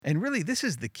And really, this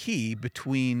is the key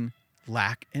between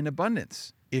lack and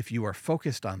abundance. If you are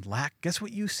focused on lack, guess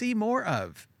what you see more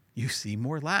of? You see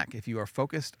more lack. If you are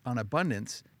focused on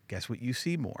abundance, guess what you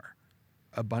see more?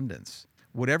 Abundance.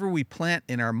 Whatever we plant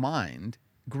in our mind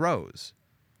grows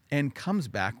and comes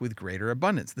back with greater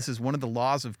abundance. This is one of the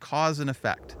laws of cause and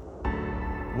effect.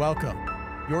 Welcome.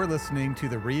 You're listening to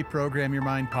the Reprogram Your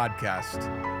Mind podcast,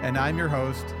 and I'm your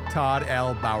host, Todd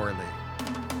L. Bowerly.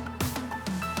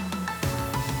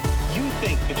 You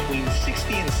think between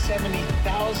 60 and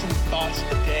 70,000 thoughts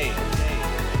a day.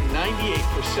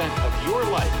 98% of your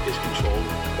life is controlled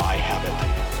by habit.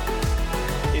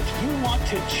 If you want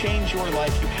to change your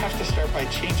life, you have to start by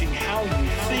changing how you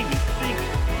think.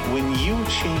 When you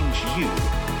change you,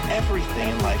 everything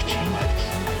in life changes.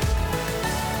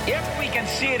 If we can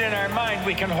see it in our mind,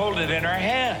 we can hold it in our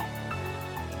hand.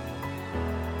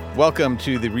 Welcome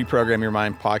to the Reprogram Your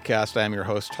Mind podcast. I am your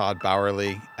host, Todd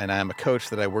Bowerly, and I am a coach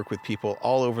that I work with people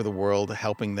all over the world,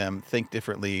 helping them think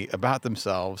differently about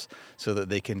themselves so that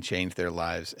they can change their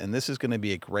lives. And this is going to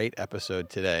be a great episode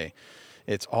today.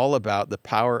 It's all about the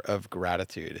power of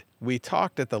gratitude. We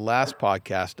talked at the last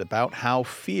podcast about how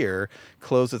fear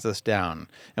closes us down,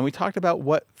 and we talked about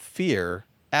what fear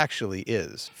actually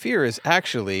is. Fear is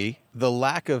actually the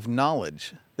lack of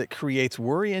knowledge that creates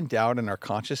worry and doubt in our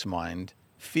conscious mind,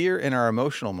 fear in our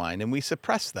emotional mind, and we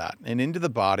suppress that. And into the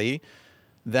body,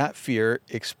 that fear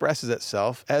expresses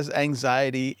itself as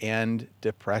anxiety and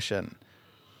depression.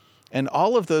 And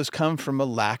all of those come from a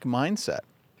lack mindset.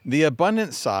 The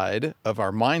abundant side of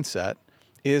our mindset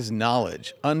is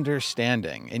knowledge,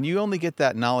 understanding, and you only get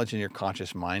that knowledge in your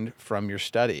conscious mind from your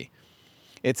study.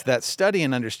 It's that study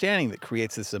and understanding that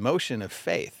creates this emotion of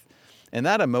faith. And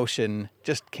that emotion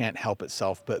just can't help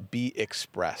itself but be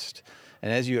expressed.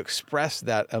 And as you express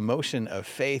that emotion of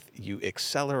faith, you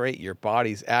accelerate, your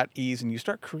body's at ease, and you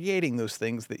start creating those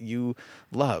things that you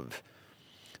love.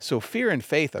 So fear and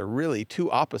faith are really two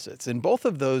opposites. And both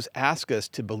of those ask us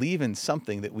to believe in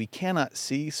something that we cannot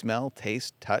see, smell,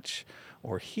 taste, touch,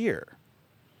 or hear.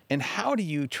 And how do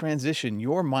you transition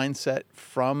your mindset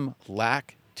from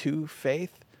lack to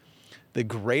faith? The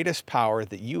greatest power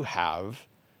that you have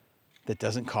that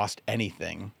doesn't cost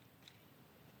anything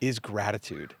is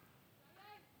gratitude.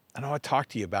 And I want to talk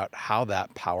to you about how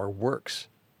that power works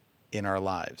in our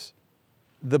lives.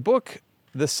 The book,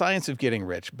 The Science of Getting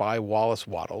Rich by Wallace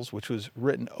Wattles, which was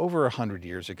written over 100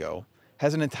 years ago,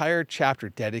 has an entire chapter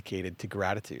dedicated to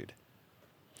gratitude.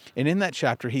 And in that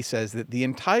chapter, he says that the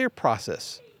entire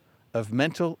process of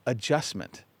mental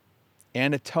adjustment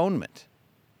and atonement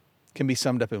can be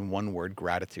summed up in one word: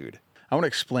 gratitude. I want to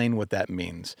explain what that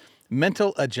means.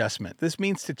 Mental adjustment. This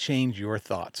means to change your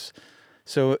thoughts.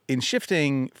 So in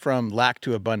shifting from lack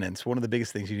to abundance, one of the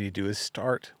biggest things you need to do is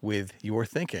start with your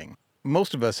thinking.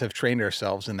 Most of us have trained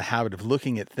ourselves in the habit of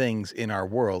looking at things in our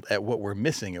world, at what we're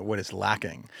missing, at what is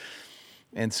lacking.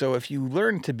 And so if you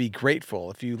learn to be grateful,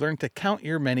 if you learn to count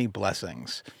your many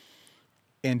blessings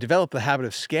and develop the habit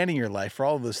of scanning your life for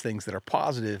all of those things that are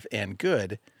positive and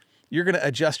good, you're going to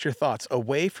adjust your thoughts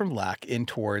away from lack in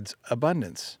towards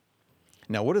abundance.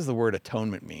 Now, what does the word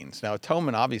atonement mean? Now,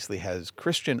 atonement obviously has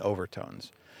Christian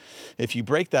overtones. If you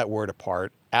break that word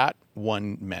apart, at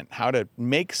one meant how to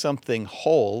make something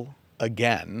whole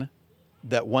again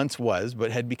that once was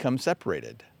but had become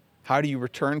separated. How do you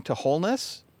return to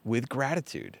wholeness? With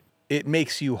gratitude. It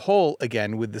makes you whole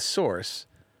again with the source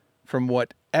from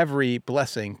what every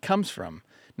blessing comes from.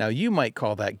 Now, you might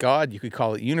call that God, you could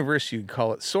call it universe, you could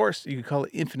call it source, you could call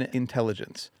it infinite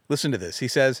intelligence. Listen to this. He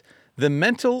says, the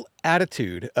mental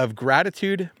attitude of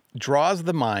gratitude draws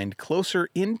the mind closer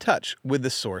in touch with the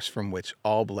source from which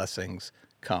all blessings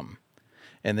come.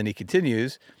 And then he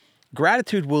continues,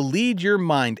 gratitude will lead your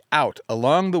mind out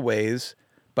along the ways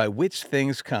by which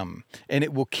things come, and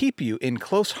it will keep you in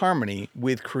close harmony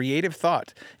with creative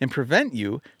thought and prevent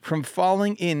you from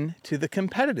falling into the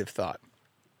competitive thought.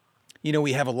 You know,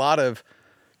 we have a lot of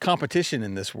competition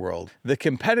in this world. The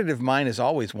competitive mind is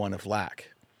always one of lack.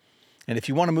 And if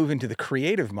you want to move into the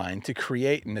creative mind to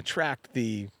create and attract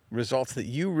the results that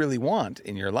you really want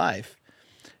in your life,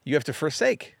 you have to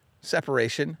forsake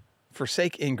separation,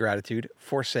 forsake ingratitude,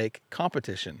 forsake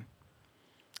competition.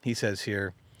 He says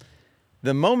here,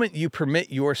 the moment you permit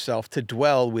yourself to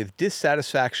dwell with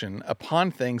dissatisfaction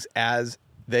upon things as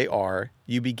they are,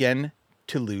 you begin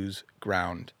to lose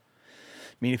ground.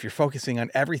 I mean, if you're focusing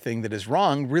on everything that is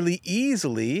wrong really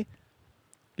easily,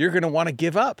 you're going to want to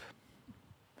give up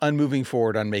on moving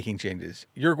forward on making changes.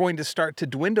 You're going to start to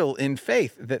dwindle in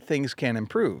faith that things can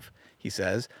improve. he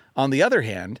says. On the other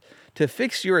hand, to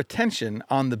fix your attention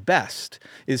on the best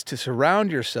is to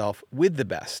surround yourself with the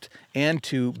best and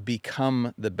to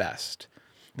become the best.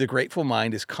 The grateful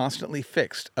mind is constantly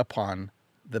fixed upon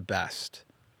the best.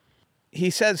 He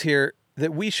says here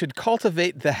that we should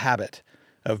cultivate the habit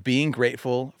of being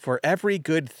grateful for every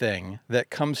good thing that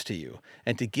comes to you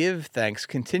and to give thanks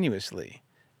continuously.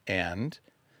 And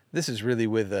this is really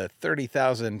with a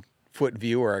 30,000-foot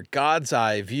view or a God's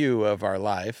eye view of our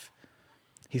life.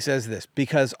 He says this,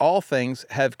 because all things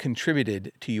have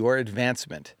contributed to your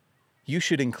advancement, you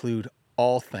should include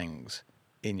all things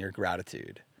in your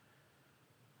gratitude.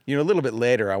 You know, a little bit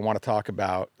later, I want to talk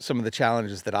about some of the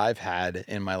challenges that I've had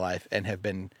in my life and have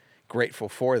been grateful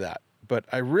for that. But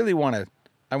I really want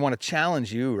to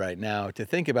challenge you right now to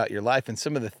think about your life and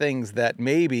some of the things that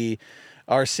maybe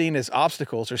are seen as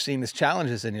obstacles or seen as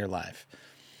challenges in your life.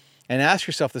 And ask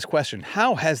yourself this question: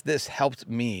 how has this helped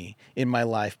me in my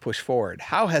life push forward?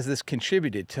 How has this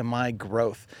contributed to my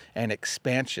growth and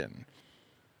expansion?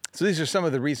 So these are some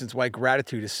of the reasons why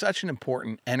gratitude is such an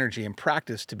important energy and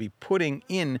practice to be putting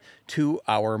into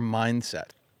our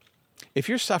mindset. If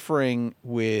you're suffering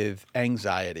with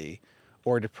anxiety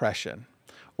or depression,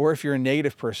 or if you're a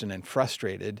negative person and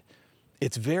frustrated,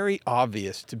 it's very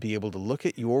obvious to be able to look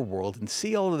at your world and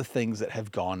see all of the things that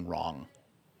have gone wrong.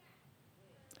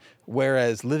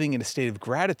 Whereas living in a state of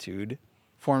gratitude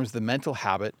forms the mental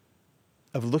habit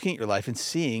of looking at your life and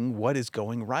seeing what is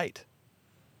going right.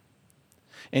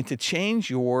 And to change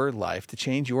your life, to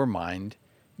change your mind,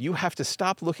 you have to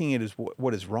stop looking at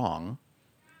what is wrong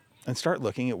and start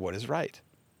looking at what is right.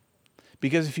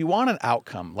 Because if you want an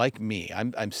outcome like me,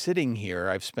 I'm sitting here,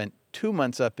 I've spent 2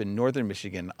 months up in northern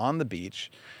Michigan on the beach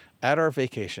at our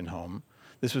vacation home.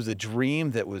 This was a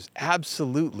dream that was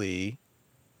absolutely,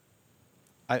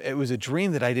 it was a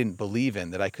dream that I didn't believe in,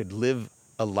 that I could live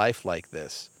a life like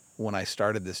this when I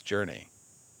started this journey.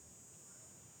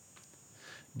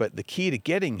 But the key to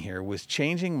getting here was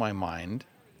changing my mind,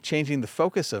 changing the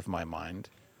focus of my mind,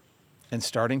 and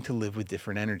starting to live with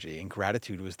different energy. And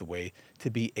gratitude was the way to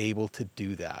be able to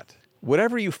do that.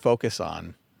 Whatever you focus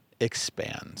on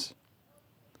expands.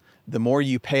 The more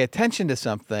you pay attention to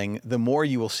something, the more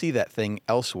you will see that thing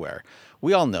elsewhere.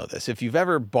 We all know this. If you've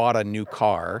ever bought a new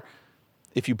car,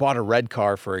 if you bought a red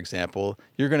car, for example,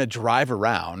 you're going to drive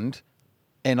around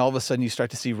and all of a sudden you start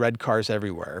to see red cars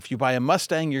everywhere. If you buy a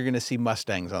Mustang, you're going to see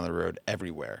Mustangs on the road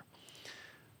everywhere.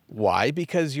 Why?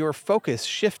 Because your focus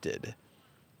shifted.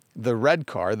 The red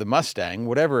car, the Mustang,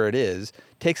 whatever it is,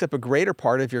 takes up a greater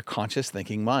part of your conscious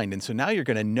thinking mind. And so now you're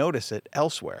going to notice it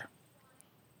elsewhere.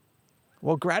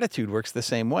 Well, gratitude works the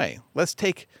same way. Let's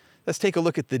take a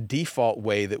look at the default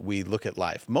way that we look at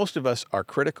life. Most of us are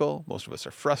critical. Most of us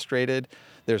are frustrated.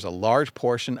 There's a large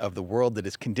portion of the world that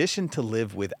is conditioned to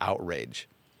live with outrage.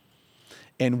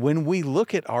 And when we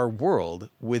look at our world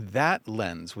with that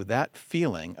lens, with that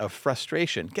feeling of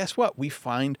frustration, guess what? We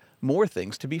find more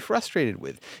things to be frustrated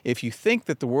with. If you think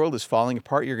that the world is falling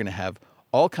apart, you're going to have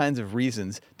all kinds of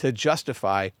reasons to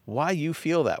justify why you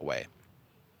feel that way.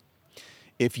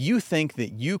 If you think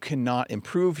that you cannot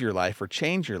improve your life or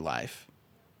change your life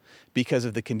because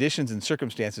of the conditions and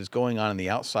circumstances going on in the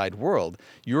outside world,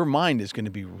 your mind is going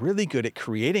to be really good at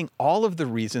creating all of the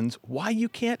reasons why you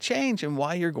can't change and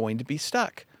why you're going to be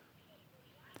stuck.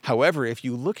 However, if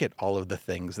you look at all of the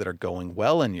things that are going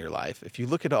well in your life, if you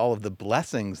look at all of the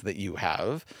blessings that you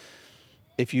have,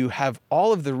 if you have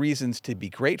all of the reasons to be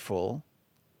grateful,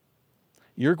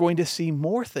 you're going to see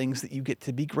more things that you get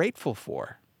to be grateful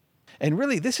for. And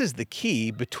really, this is the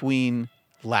key between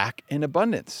lack and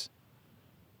abundance.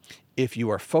 If you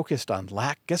are focused on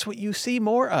lack, guess what you see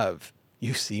more of?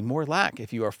 You see more lack.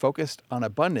 If you are focused on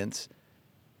abundance,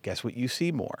 guess what you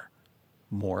see more?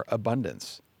 More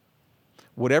abundance.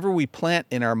 Whatever we plant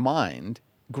in our mind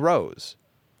grows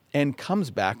and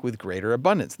comes back with greater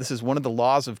abundance. This is one of the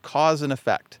laws of cause and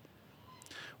effect.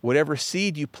 Whatever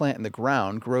seed you plant in the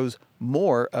ground grows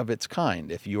more of its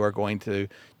kind. If you are going to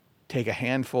take a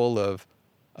handful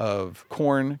of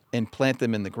corn and plant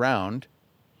them in the ground,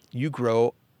 you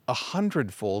grow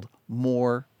 100-fold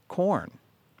more corn.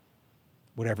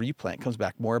 Whatever you plant comes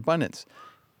back more abundance.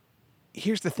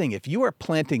 Here's the thing. If you are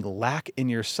planting lack in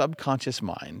your subconscious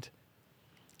mind,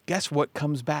 guess what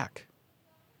comes back?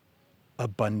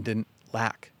 Abundant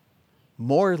lack.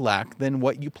 More lack than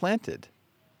what you planted.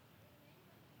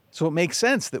 So it makes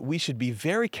sense that we should be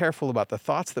very careful about the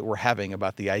thoughts that we're having,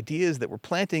 about the ideas that we're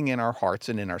planting in our hearts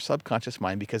and in our subconscious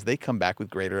mind, because they come back with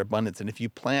greater abundance. And if you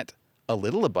plant a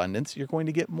little abundance, you're going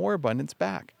to get more abundance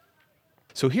back.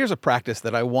 So here's a practice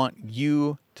that I want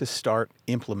you to start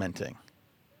implementing.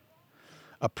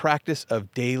 A practice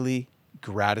of daily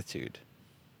gratitude.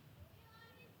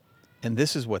 And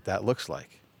this is what that looks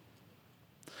like.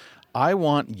 I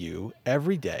want you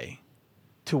every day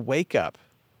to wake up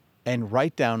and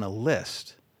write down a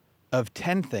list of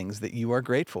 10 things that you are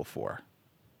grateful for.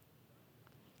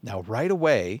 Now, right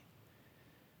away,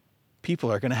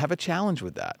 people are going to have a challenge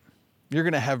with that. You're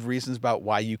going to have reasons about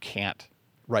why you can't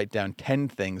write down 10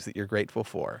 things that you're grateful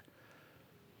for.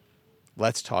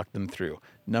 Let's talk them through.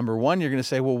 Number one, you're going to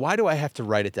say, well, why do I have to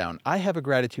write it down? I have a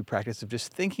gratitude practice of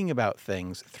just thinking about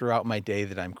things throughout my day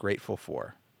that I'm grateful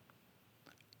for.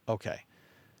 Okay.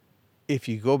 If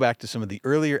you go back to some of the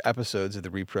earlier episodes of the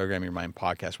Reprogram Your Mind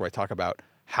podcast, where I talk about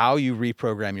how you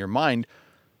reprogram your mind,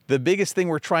 the biggest thing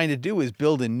we're trying to do is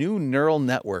build a new neural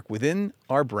network within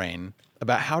our brain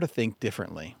about how to think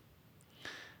differently.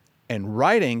 And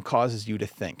writing causes you to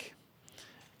think.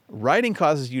 Writing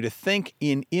causes you to think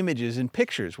in images and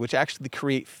pictures, which actually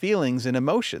create feelings and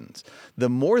emotions. The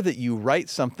more that you write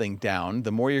something down,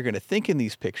 the more you're going to think in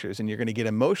these pictures, and you're going to get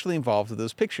emotionally involved with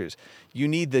those pictures. You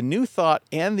need the new thought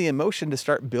and the emotion to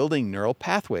start building neural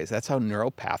pathways. That's how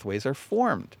neural pathways are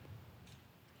formed.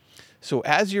 So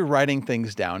as you're writing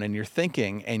things down and you're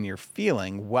thinking and you're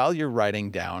feeling while you're writing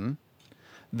down,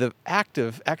 the act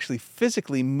of actually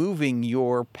physically moving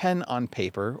your pen on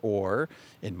paper, or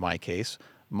in my case,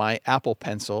 my Apple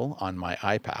Pencil on my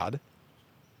iPad,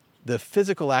 the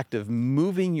physical act of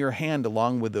moving your hand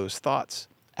along with those thoughts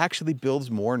actually builds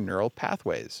more neural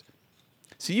pathways.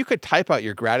 So you could type out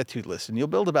your gratitude list and you'll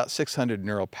build about 600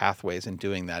 neural pathways in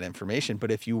doing that information.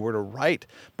 But if you were to write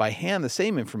by hand the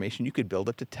same information, you could build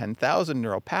up to 10,000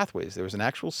 neural pathways. There was an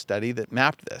actual study that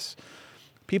mapped this.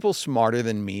 People smarter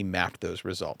than me mapped those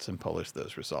results and published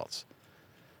those results.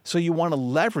 So you want to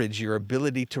leverage your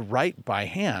ability to write by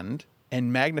hand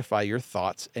and magnify your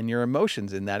thoughts and your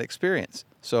emotions in that experience.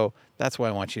 So that's why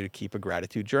I want you to keep a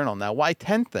gratitude journal. Now, why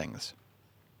 10 things?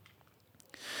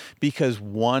 Because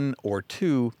 1 or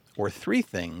 2 or 3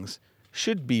 things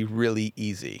should be really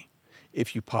easy.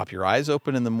 If you pop your eyes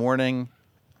open in the morning,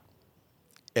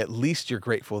 at least you're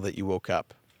grateful that you woke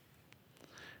up.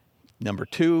 Number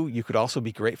 2, you could also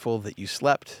be grateful that you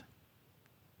slept.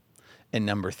 And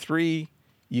number 3,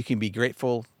 you can be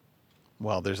grateful,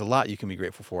 well, there's a lot you can be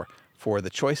grateful for the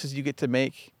choices you get to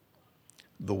make,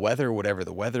 the weather, whatever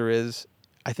the weather is.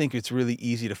 I think it's really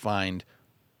easy to find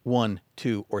 1,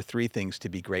 2, or 3 things to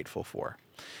be grateful for.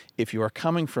 If you are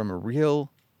coming from a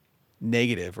real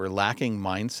negative or lacking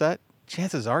mindset,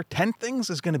 chances are 10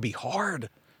 things is going to be hard.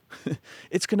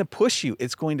 It's going to push you.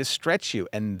 It's going to stretch you.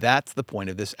 And that's the point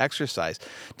of this exercise,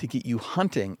 to get you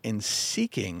hunting and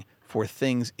seeking for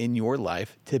things in your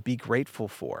life to be grateful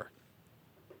for.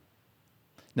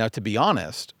 Now, to be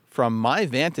honest, from my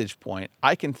vantage point,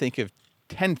 I can think of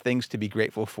 10 things to be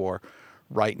grateful for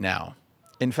right now.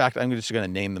 In fact, I'm just going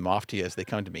to name them off to you as they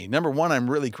come to me. Number 1, I'm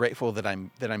really grateful that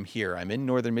I'm here. I'm in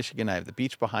northern Michigan. I have the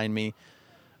beach behind me.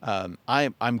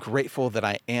 I'm grateful that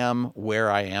I am where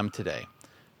I am today.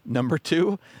 Number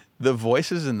 2, the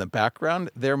voices in the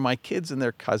background, they're my kids and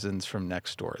their cousins from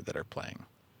next door that are playing.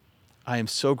 I am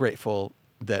so grateful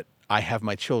that I have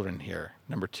my children here.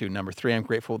 Number 2. Number 3, I'm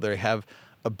grateful that I have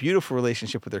a beautiful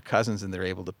relationship with their cousins and they're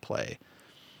able to play.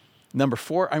 Number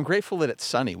 4, I'm grateful that it's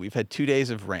sunny. We've had 2 days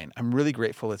of rain. I'm really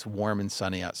grateful it's warm and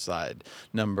sunny outside. Is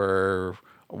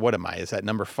that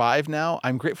number 5 now?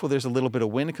 I'm grateful there's a little bit of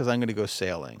wind because I'm going to go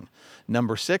sailing.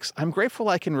 Number 6, I'm grateful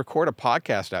I can record a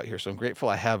podcast out here. So I'm grateful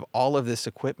I have all of this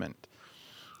equipment.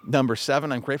 Number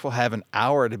 7, I'm grateful I have an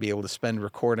hour to be able to spend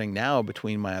recording now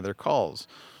between my other calls.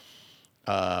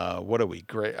 Number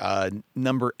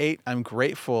 8, I'm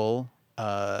grateful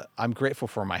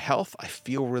for my health. I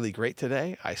feel really great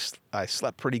today. I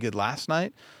slept pretty good last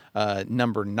night.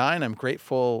 Number 9, I'm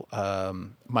grateful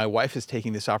my wife is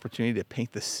taking this opportunity to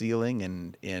paint the ceiling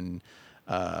in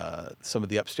some of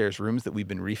the upstairs rooms that we've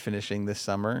been refinishing this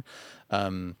summer.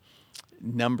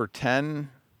 Number 10,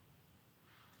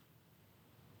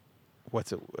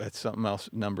 it's something else.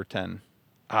 Number 10.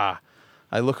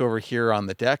 I look over here on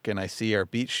the deck and I see our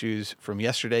beach shoes from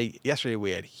yesterday. Yesterday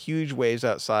we had huge waves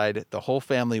outside. The whole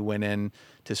family went in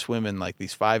to swim in like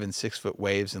these 5 and 6 foot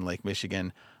waves in Lake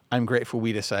Michigan. I'm grateful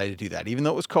we decided to do that. Even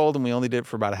though it was cold and we only did it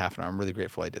for about a half an hour, I'm really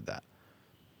grateful I did that.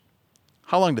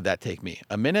 How long did that take me?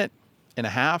 A minute and a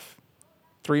half?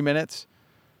 3 minutes?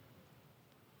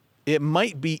 It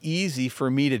might be easy for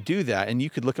me to do that. And you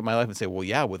could look at my life and say, well,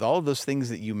 yeah, with all of those things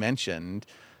that you mentioned,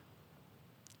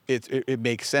 it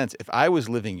makes sense. If I was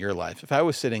living your life, if I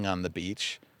was sitting on the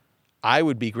beach, I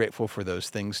would be grateful for those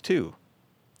things too.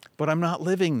 But I'm not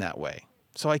living that way,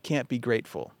 so I can't be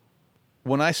grateful.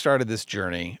 When I started this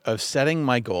journey of setting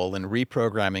my goal and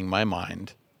reprogramming my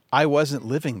mind, I wasn't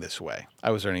living this way.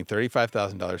 I was earning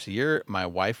 $35,000 a year. My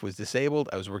wife was disabled.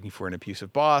 I was working for an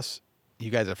abusive boss. You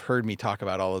guys have heard me talk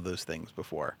about all of those things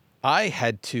before. I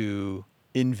had to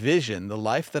envision the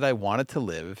life that I wanted to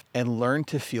live and learn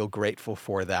to feel grateful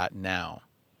for that now.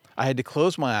 I had to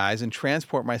close my eyes and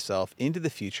transport myself into the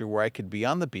future where I could be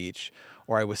on the beach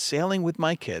or I was sailing with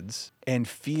my kids and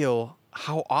feel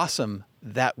how awesome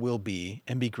that will be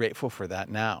and be grateful for that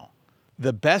now.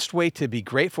 The best way to be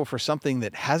grateful for something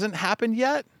that hasn't happened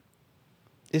yet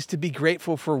is to be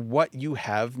grateful for what you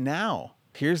have now.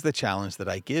 Here's the challenge that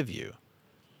I give you.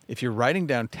 If you're writing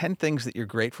down 10 things that you're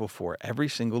grateful for every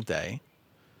single day,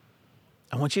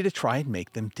 I want you to try and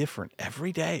make them different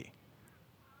every day.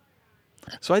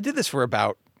 So I did this for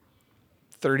about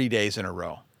 30 days in a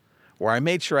row, where I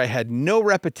made sure I had no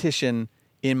repetition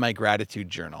in my gratitude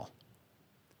journal.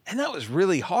 And that was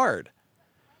really hard,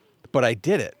 but I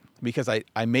did it because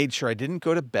I made sure I didn't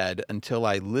go to bed until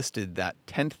I listed that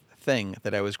 10th thing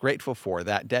that I was grateful for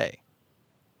that day.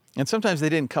 And sometimes they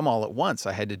didn't come all at once.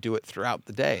 I had to do it throughout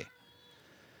the day.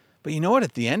 But you know what?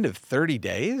 At the end of 30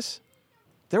 days,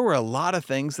 there were a lot of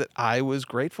things that I was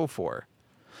grateful for.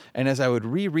 And as I would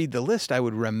reread the list, I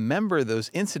would remember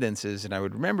those incidences and I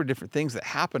would remember different things that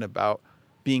happened about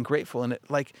being grateful. And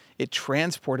it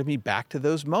transported me back to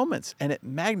those moments and it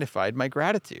magnified my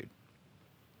gratitude.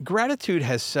 Gratitude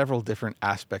has several different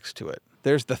aspects to it.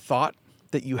 There's the thought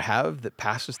that you have that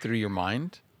passes through your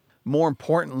mind. More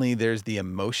importantly, there's the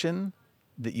emotion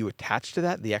that you attach to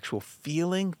that, the actual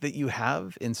feeling that you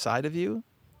have inside of you.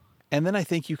 And then I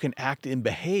think you can act and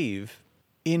behave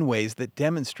in ways that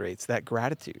demonstrates that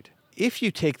gratitude. If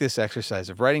you take this exercise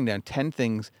of writing down 10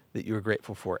 things that you are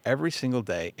grateful for every single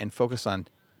day and focus on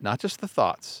not just the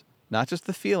thoughts, not just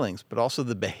the feelings, but also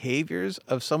the behaviors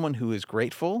of someone who is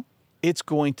grateful, it's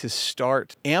going to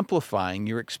start amplifying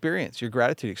your experience, your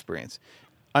gratitude experience.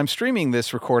 I'm streaming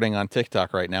this recording on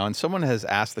TikTok right now, and someone has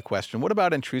asked the question, what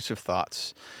about intrusive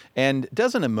thoughts? And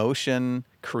does an emotion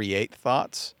create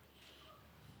thoughts?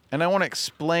 And I want to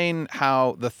explain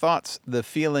how the thoughts, the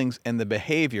feelings, and the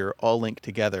behavior all link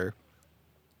together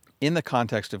in the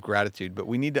context of gratitude, but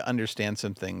we need to understand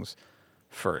some things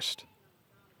first.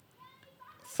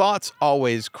 Thoughts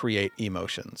always create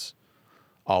emotions.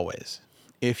 Always.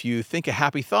 If you think a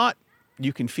happy thought,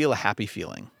 you can feel a happy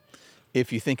feeling.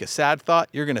 If you think a sad thought,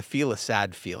 you're going to feel a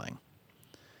sad feeling.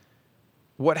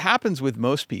 What happens with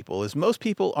most people is most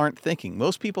people aren't thinking.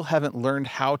 Most people haven't learned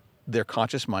how their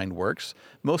conscious mind works.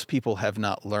 Most people have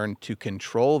not learned to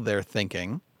control their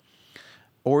thinking,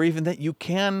 or even that you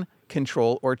can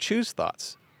control or choose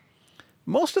thoughts.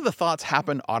 Most of the thoughts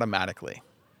happen automatically.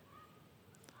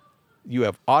 You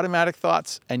have automatic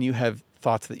thoughts and you have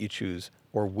thoughts that you choose,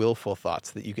 or willful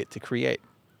thoughts that you get to create.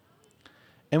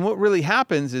 And what really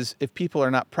happens is if people are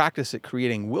not practiced at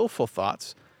creating willful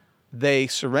thoughts, they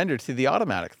surrender to the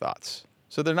automatic thoughts.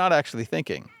 So they're not actually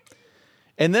thinking.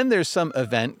 And then there's some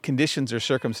event, conditions, or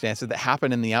circumstances that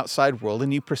happen in the outside world,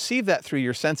 and you perceive that through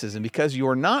your senses. And because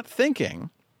you're not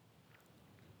thinking,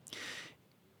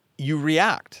 you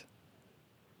react.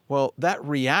 Well, that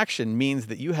reaction means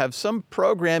that you have some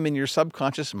program in your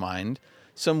subconscious mind,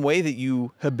 some way that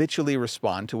you habitually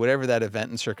respond to whatever that event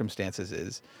and circumstances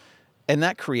is, and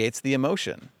that creates the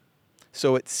emotion.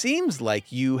 So it seems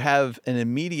like you have an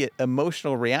immediate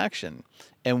emotional reaction.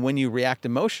 And when you react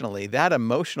emotionally, that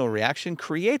emotional reaction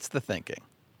creates the thinking.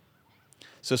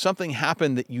 So something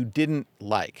happened that you didn't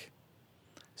like.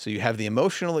 So you have the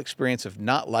emotional experience of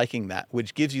not liking that,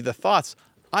 which gives you the thoughts,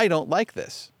 I don't like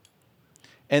this.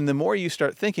 And the more you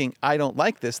start thinking, I don't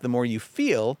like this, the more you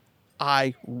feel,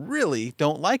 I really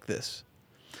don't like this.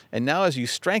 And now as you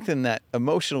strengthen that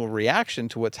emotional reaction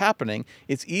to what's happening,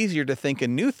 it's easier to think a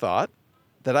new thought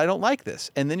that I don't like this.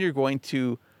 And then you're going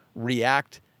to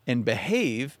react and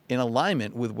behave in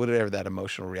alignment with whatever that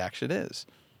emotional reaction is.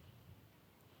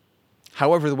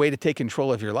 However, the way to take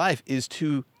control of your life is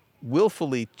to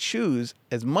willfully choose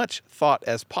as much thought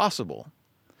as possible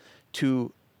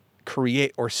to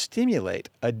create or stimulate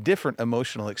a different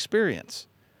emotional experience.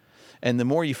 And the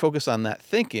more you focus on that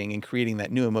thinking and creating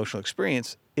that new emotional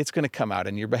experience, it's going to come out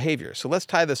in your behavior. So let's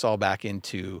tie this all back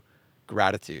into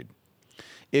gratitude.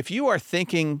 If you are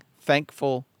thinking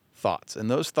thankful thoughts, and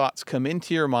those thoughts come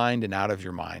into your mind and out of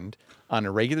your mind on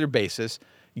a regular basis,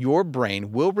 your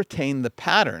brain will retain the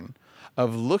pattern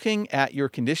of looking at your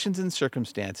conditions and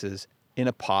circumstances in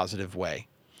a positive way,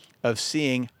 of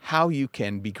seeing how you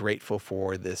can be grateful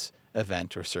for this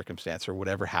event or circumstance or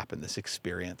whatever happened, this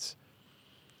experience.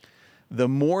 The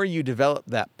more you develop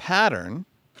that pattern,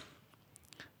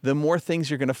 the more things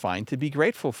you're going to find to be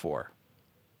grateful for.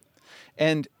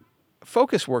 And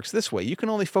focus works this way. You can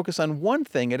only focus on one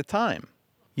thing at a time.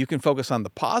 You can focus on the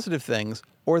positive things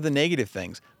or the negative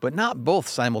things, but not both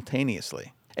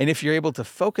simultaneously. And if you're able to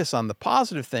focus on the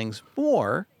positive things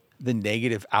more, the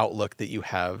negative outlook that you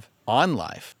have on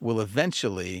life will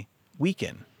eventually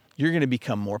weaken. You're going to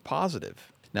become more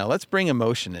positive. Now let's bring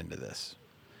emotion into this.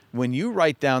 When you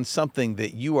write down something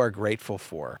that you are grateful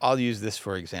for, I'll use this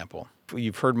for example.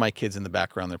 You've heard my kids in the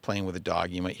background, they're playing with a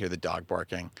dog. You might hear the dog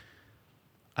barking.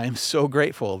 I am so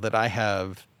grateful that I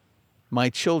have my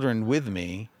children with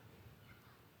me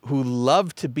who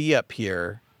love to be up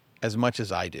here as much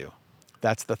as I do.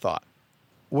 That's the thought.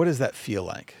 What does that feel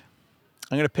like?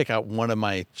 I'm going to pick out one of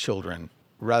my children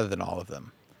rather than all of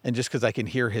them. And just because I can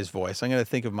hear his voice, I'm going to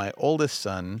think of my oldest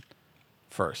son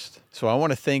first. So I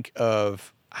want to think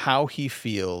of how he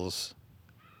feels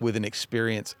with an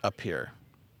experience up here.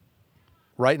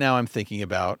 Right now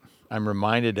I'm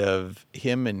reminded of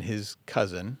him and his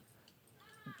cousin.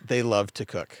 They love to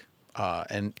cook,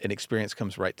 and an experience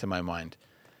comes right to my mind.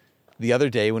 The other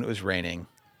day when it was raining,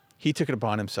 he took it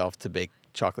upon himself to bake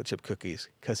chocolate chip cookies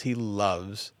because he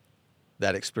loves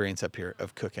that experience up here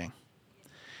of cooking.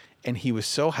 And he was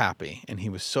so happy and he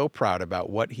was so proud about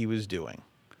what he was doing.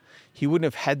 He wouldn't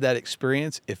have had that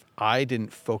experience if I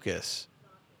didn't focus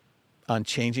on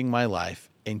changing my life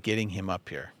and getting him up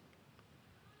here.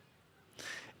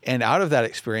 And out of that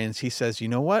experience, he says, you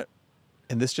know what?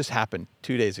 And this just happened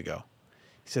 2 days ago.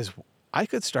 He says, I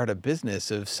could start a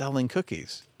business of selling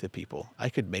cookies to people. I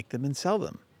could make them and sell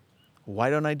them.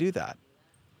 Why don't I do that?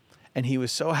 And he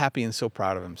was so happy and so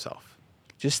proud of himself.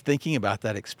 Just thinking about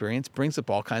that experience brings up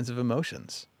all kinds of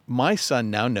emotions. My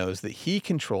son now knows that he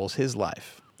controls his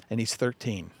life, and he's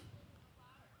 13.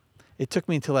 It took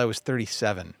me until I was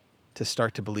 37 to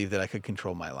start to believe that I could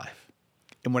control my life.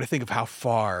 And when I think of how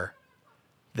far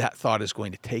that thought is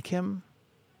going to take him,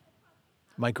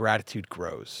 my gratitude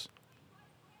grows.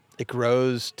 It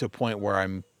grows to a point where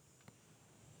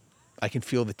I can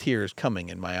feel the tears coming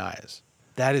in my eyes.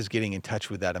 That is getting in touch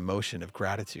with that emotion of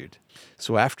gratitude.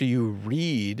 So after you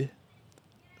read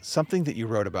something that you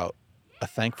wrote about, a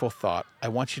thankful thought, I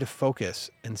want you to focus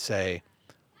and say,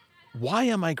 why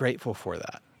am I grateful for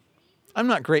that? I'm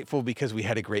not grateful because we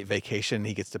had a great vacation and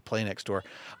he gets to play next door.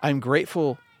 I'm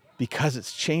grateful because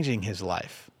it's changing his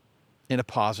life in a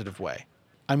positive way.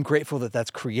 I'm grateful that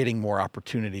that's creating more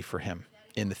opportunity for him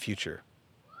in the future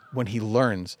when he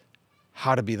learns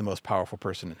how to be the most powerful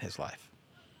person in his life.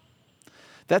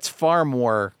 That's far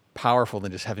more powerful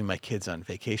than just having my kids on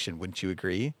vacation, wouldn't you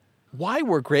agree? Why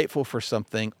we're grateful for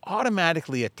something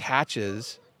automatically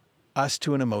attaches us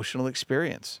to an emotional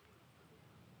experience.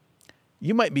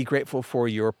 You might be grateful for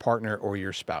your partner or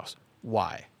your spouse.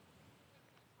 Why?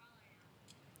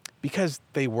 Because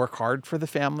they work hard for the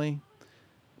family,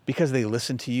 because they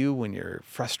listen to you when you're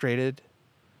frustrated,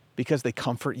 because they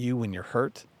comfort you when you're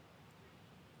hurt,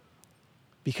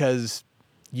 because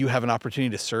you have an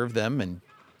opportunity to serve them and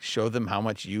show them how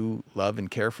much you love and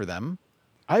care for them.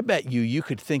 I bet you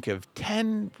could think of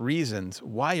 10 reasons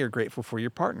why you're grateful for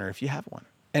your partner if you have one.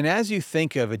 And as you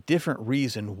think of a different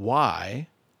reason why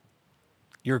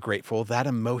you're grateful, that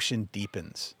emotion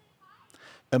deepens.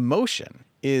 Emotion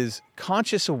is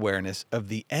conscious awareness of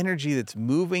the energy that's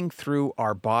moving through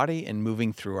our body and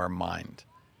moving through our mind.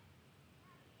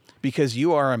 Because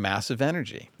you are a massive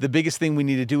energy. The biggest thing we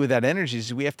need to do with that energy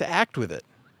is we have to act with it.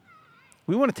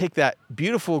 We want to take that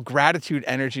beautiful gratitude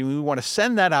energy and we want to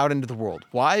send that out into the world.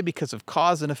 Why? Because of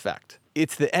cause and effect.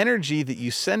 It's the energy that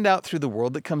you send out through the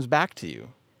world that comes back to you.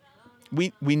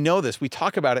 We know this. We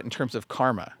talk about it in terms of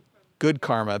karma. Good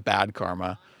karma, bad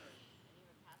karma.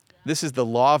 This is the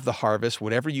law of the harvest.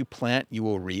 Whatever you plant, you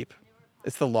will reap.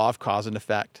 It's the law of cause and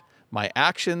effect. My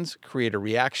actions create a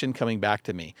reaction coming back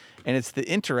to me. And it's the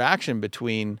interaction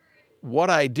between what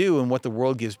I do and what the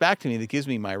world gives back to me that gives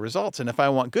me my results. And if I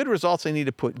want good results, I need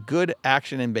to put good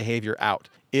action and behavior out.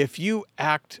 If you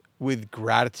act with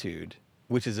gratitude,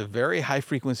 which is a very high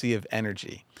frequency of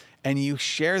energy, and you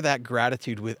share that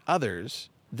gratitude with others,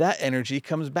 that energy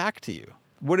comes back to you.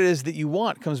 What it is that you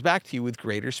want comes back to you with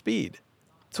greater speed.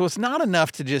 So it's not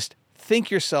enough to just think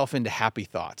yourself into happy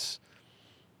thoughts.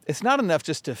 It's not enough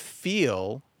just to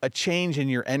feel a change in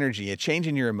your energy, a change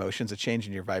in your emotions, a change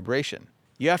in your vibration.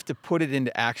 You have to put it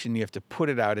into action. You have to put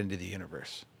it out into the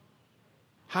universe.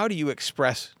 How do you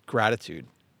express gratitude?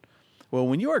 Well,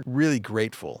 when you are really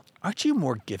grateful, aren't you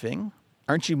more giving?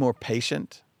 Aren't you more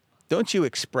patient? Don't you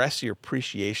express your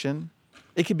appreciation?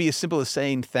 It could be as simple as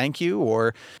saying thank you,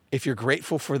 or if you're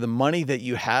grateful for the money that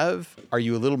you have, are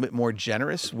you a little bit more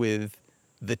generous with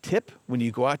the tip when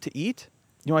you go out to eat?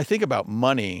 You know, I think about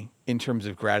money in terms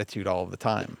of gratitude all the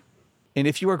time. And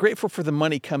if you are grateful for the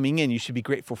money coming in, you should be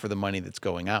grateful for the money that's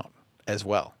going out as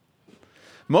well.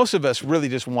 Most of us really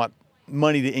just want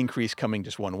money to increase coming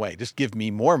just one way. Just give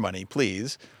me more money,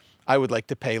 please. I would like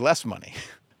to pay less money.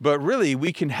 But really,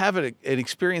 we can have an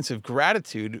experience of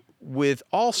gratitude with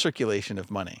all circulation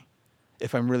of money.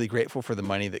 If I'm really grateful for the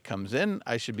money that comes in,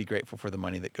 I should be grateful for the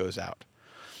money that goes out.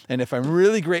 And if I'm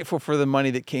really grateful for the money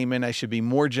that came in, I should be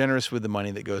more generous with the money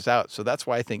that goes out. So that's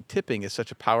why I think tipping is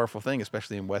such a powerful thing,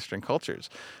 especially in Western cultures,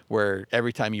 where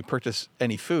every time you purchase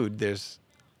any food, there's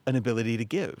an ability to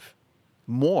give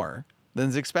more than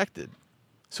is expected.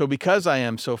 So because I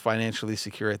am so financially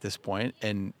secure at this point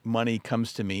and money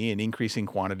comes to me in increasing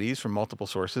quantities from multiple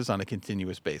sources on a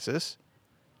continuous basis,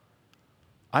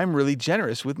 I'm really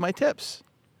generous with my tips.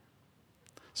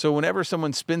 So whenever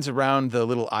someone spins around the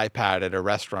little iPad at a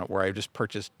restaurant where I just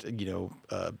purchased,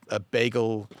 a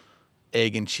bagel,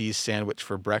 egg and cheese sandwich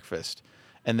for breakfast,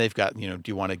 and they've got, do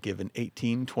you want to give an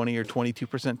 18, 20, or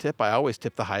 22% tip? I always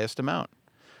tip the highest amount.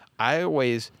 I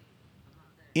always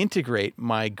integrate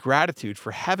my gratitude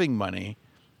for having money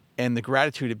and the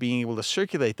gratitude of being able to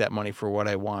circulate that money for what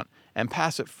I want and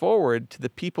pass it forward to the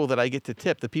people that I get to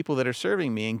tip, the people that are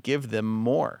serving me, and give them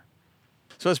more.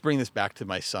 So let's bring this back to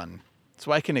my son.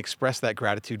 So I can express that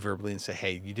gratitude verbally and say,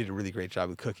 hey, you did a really great job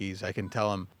with cookies. I can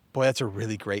tell him, boy, that's a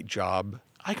really great job.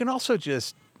 I can also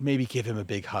just maybe give him a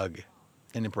big hug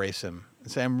and embrace him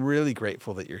and say, I'm really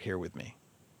grateful that you're here with me.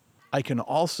 I can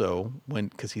also,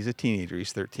 because he's a teenager,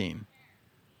 he's 13,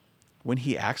 when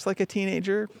he acts like a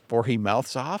teenager or he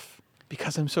mouths off,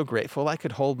 because I'm so grateful, I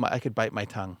could bite my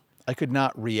tongue. I could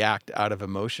not react out of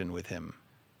emotion with him.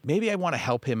 Maybe I want to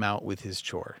help him out with his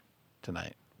chore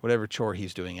tonight, whatever chore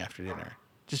he's doing after dinner,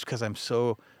 just because I'm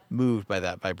so moved by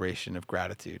that vibration of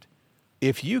gratitude.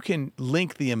 If you can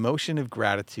link the emotion of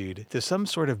gratitude to some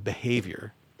sort of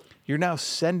behavior, you're now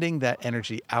sending that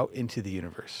energy out into the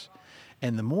universe.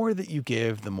 And the more that you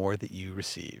give, the more that you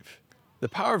receive. The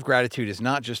power of gratitude is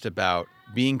not just about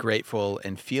being grateful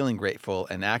and feeling grateful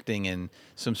and acting in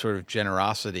some sort of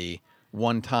generosity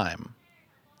one time.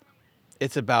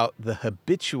 It's about the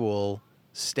habitual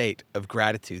state of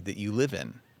gratitude that you live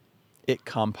in. It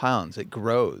compounds, it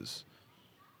grows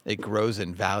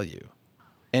in value,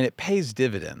 and it pays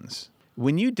dividends.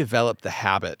 When you develop the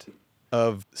habit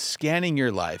of scanning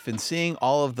your life and seeing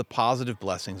all of the positive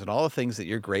blessings and all the things that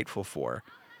you're grateful for,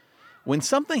 when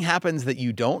something happens that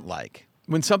you don't like,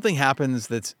 when something happens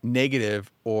that's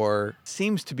negative or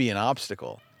seems to be an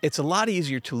obstacle, it's a lot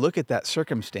easier to look at that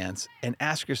circumstance and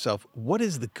ask yourself, what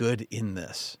is the good in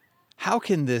this? How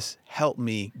can this help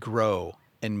me grow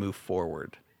and move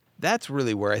forward? That's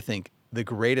really where I think the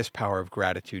greatest power of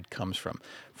gratitude comes from.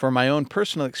 For my own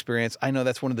personal experience, I know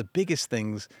that's one of the biggest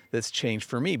things that's changed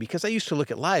for me, because I used to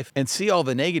look at life and see all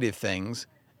the negative things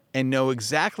and know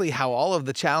exactly how all of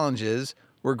the challenges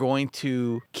were going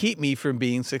to keep me from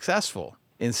being successful.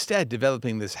 Instead,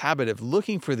 developing this habit of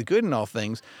looking for the good in all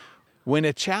things, when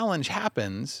a challenge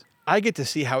happens, I get to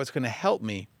see how it's going to help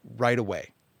me right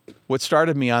away. What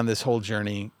started me on this whole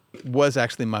journey was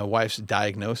actually my wife's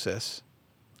diagnosis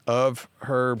of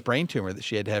her brain tumor that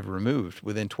she had to have removed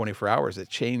within 24 hours. It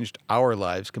changed our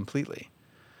lives completely.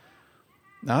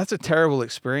 Now, that's a terrible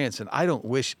experience, and I don't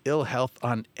wish ill health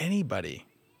on anybody.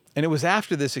 And it was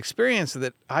after this experience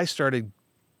that I started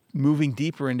moving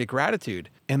deeper into gratitude.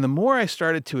 And the more I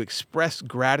started to express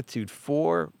gratitude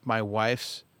for my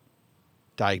wife's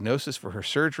diagnosis, for her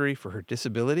surgery, for her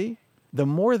disability, the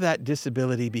more that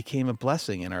disability became a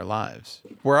blessing in our lives.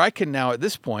 Where I can now, at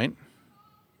this point,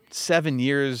 7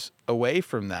 years away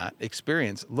from that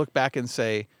experience, look back and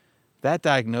say, that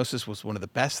diagnosis was one of the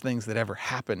best things that ever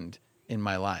happened in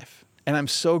my life. And I'm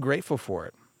so grateful for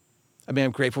it. I mean,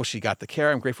 I'm grateful she got the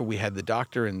care. I'm grateful we had the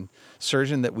doctor and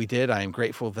surgeon that we did. I am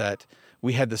grateful that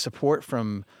we had the support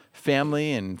from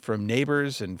family and from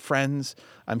neighbors and friends.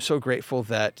 I'm so grateful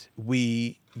that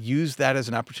we used that as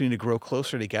an opportunity to grow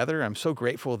closer together. I'm so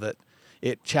grateful that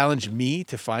it challenged me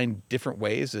to find different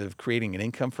ways of creating an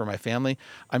income for my family.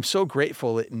 I'm so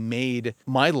grateful it made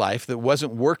my life that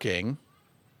wasn't working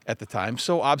at the time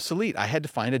so obsolete. I had to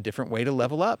find a different way to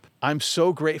level up. I'm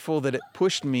so grateful that it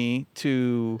pushed me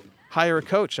to hire a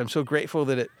coach. I'm so grateful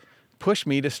that it pushed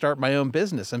me to start my own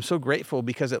business. I'm so grateful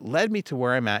because it led me to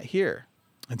where I'm at here.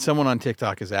 And someone on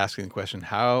TikTok is asking the question,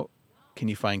 how can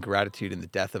you find gratitude in the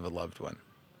death of a loved one?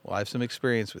 Well, I have some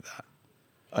experience with that.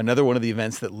 Another one of the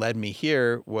events that led me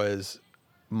here was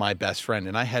my best friend.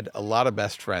 And I had a lot of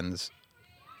best friends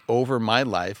over my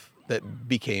life that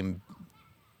became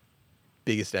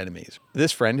biggest enemies.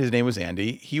 This friend, his name was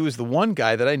Andy. He was the one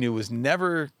guy that I knew was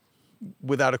never,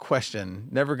 without a question,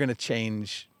 never going to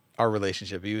change our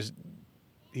relationship. He was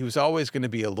he was always going to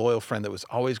be a loyal friend that was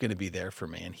always going to be there for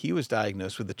me. And he was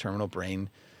diagnosed with a terminal brain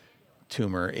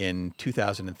tumor in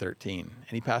 2013, and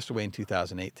he passed away in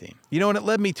 2018. And it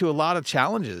led me to a lot of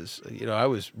challenges. I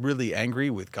was really angry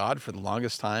with God for the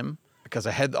longest time because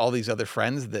I had all these other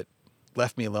friends that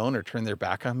left me alone or turned their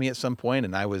back on me at some point.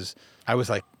 And I was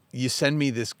like, you send me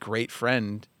this great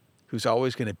friend who's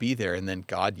always going to be there, and then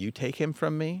God, you take him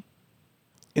from me?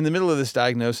 In the middle of this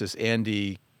diagnosis,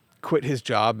 Andy quit his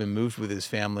job and moved with his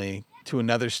family to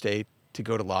another state to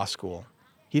go to law school.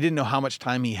 He didn't know how much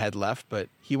time he had left, but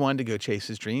he wanted to go chase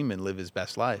his dream and live his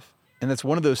best life. And that's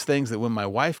one of those things that when my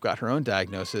wife got her own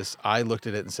diagnosis, I looked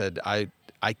at it and said,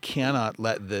 I cannot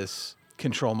let this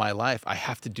control my life. I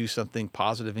have to do something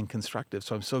positive and constructive.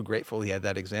 So I'm so grateful he had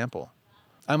that example.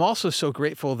 I'm also so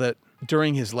grateful that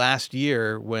during his last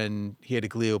year, when he had a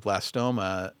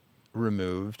glioblastoma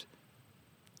removed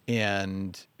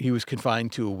and he was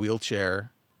confined to a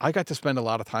wheelchair, I got to spend a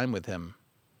lot of time with him.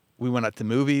 We went out to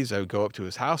movies. I would go up to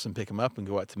his house and pick him up and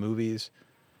go out to movies.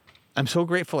 I'm so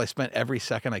grateful I spent every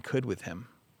second I could with him.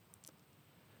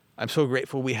 I'm so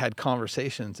grateful we had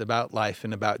conversations about life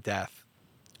and about death.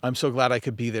 I'm so glad I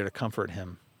could be there to comfort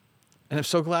him. And I'm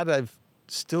so glad I've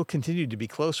still continued to be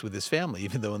close with his family,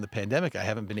 even though in the pandemic I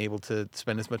haven't been able to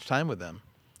spend as much time with them.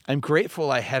 I'm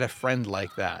grateful I had a friend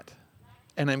like that.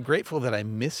 And I'm grateful that I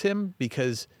miss him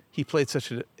because he played such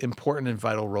an important and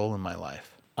vital role in my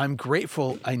life. I'm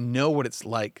grateful I know what it's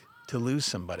like to lose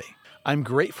somebody. I'm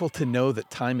grateful to know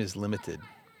that time is limited,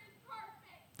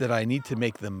 that I need to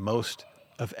make the most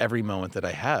of every moment that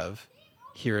I have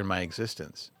here in my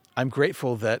existence. I'm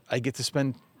grateful that I get to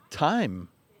spend time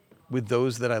with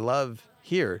those that I love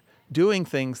here, doing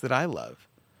things that I love.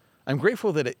 I'm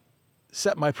grateful that it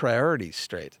set my priorities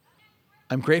straight.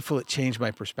 I'm grateful it changed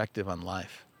my perspective on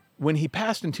life. When he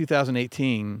passed in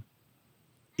 2018,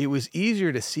 it was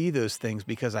easier to see those things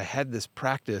because I had this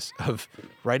practice of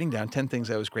writing down 10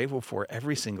 things I was grateful for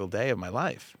every single day of my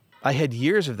life. I had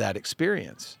years of that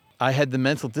experience. I had the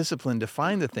mental discipline to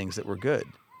find the things that were good.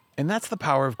 And that's the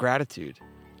power of gratitude.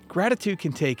 Gratitude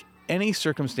can take any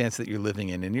circumstance that you're living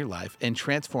in your life and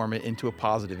transform it into a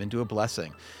positive, into a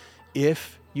blessing,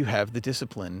 if you have the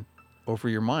discipline over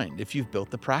your mind, if you've built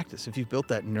the practice, if you've built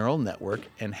that neural network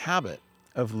and habit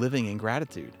of living in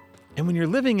gratitude. And when you're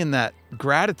living in that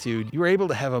gratitude, you're able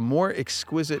to have a more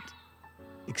exquisite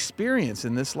experience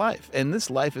in this life. And this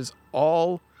life is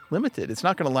all limited. It's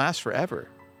not going to last forever.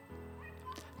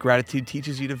 Gratitude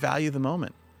teaches you to value the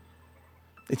moment.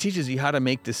 It teaches you how to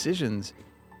make decisions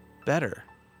better.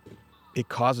 It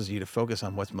causes you to focus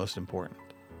on what's most important.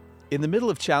 In the middle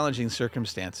of challenging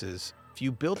circumstances, if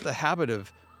you built the habit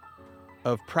of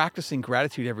practicing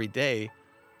gratitude every day,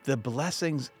 the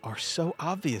blessings are so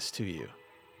obvious to you.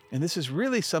 And this is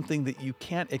really something that you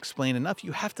can't explain enough.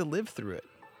 You have to live through it.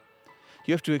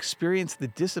 You have to experience the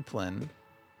discipline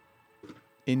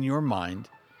in your mind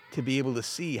to be able to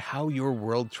see how your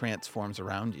world transforms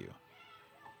around you.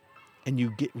 And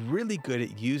you get really good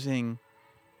at using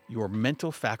your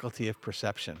mental faculty of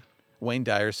perception. Wayne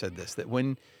Dyer said this, that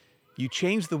when you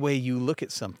change the way you look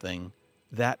at something,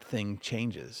 that thing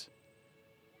changes.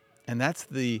 And that's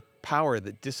the power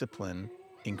that discipline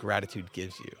in gratitude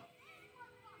gives you.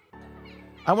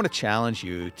 I want to challenge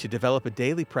you to develop a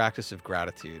daily practice of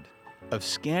gratitude, of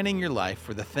scanning your life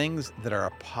for the things that are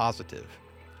a positive.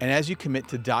 And as you commit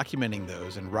to documenting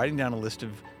those and writing down a list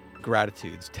of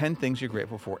gratitudes, 10 things you're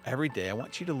grateful for every day, I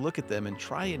want you to look at them and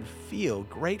try and feel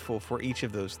grateful for each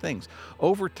of those things.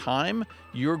 Over time,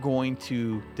 you're going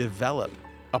to develop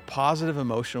a positive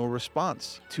emotional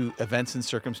response to events and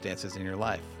circumstances in your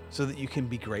life so that you can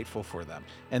be grateful for them.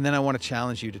 And then I want to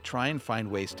challenge you to try and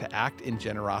find ways to act in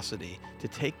generosity, to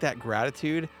take that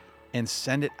gratitude and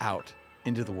send it out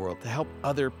into the world to help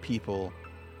other people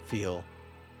feel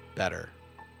better,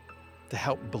 to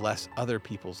help bless other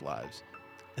people's lives.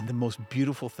 And the most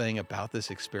beautiful thing about this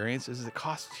experience is it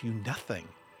costs you nothing.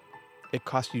 It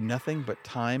costs you nothing but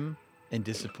time and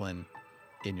discipline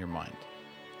in your mind.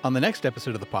 On the next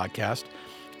episode of the podcast,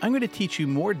 I'm going to teach you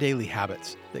more daily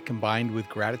habits that, combined with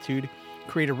gratitude,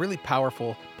 create a really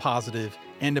powerful, positive,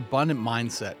 and abundant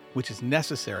mindset, which is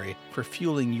necessary for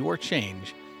fueling your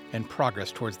change and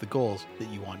progress towards the goals that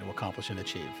you want to accomplish and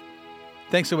achieve.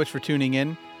 Thanks so much for tuning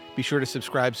in. Be sure to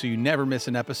subscribe so you never miss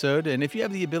an episode. And if you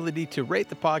have the ability to rate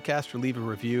the podcast or leave a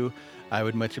review, I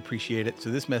would much appreciate it so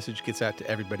this message gets out to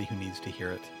everybody who needs to hear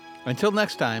it. Until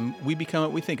next time, we become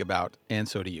what we think about, and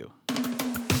so do you.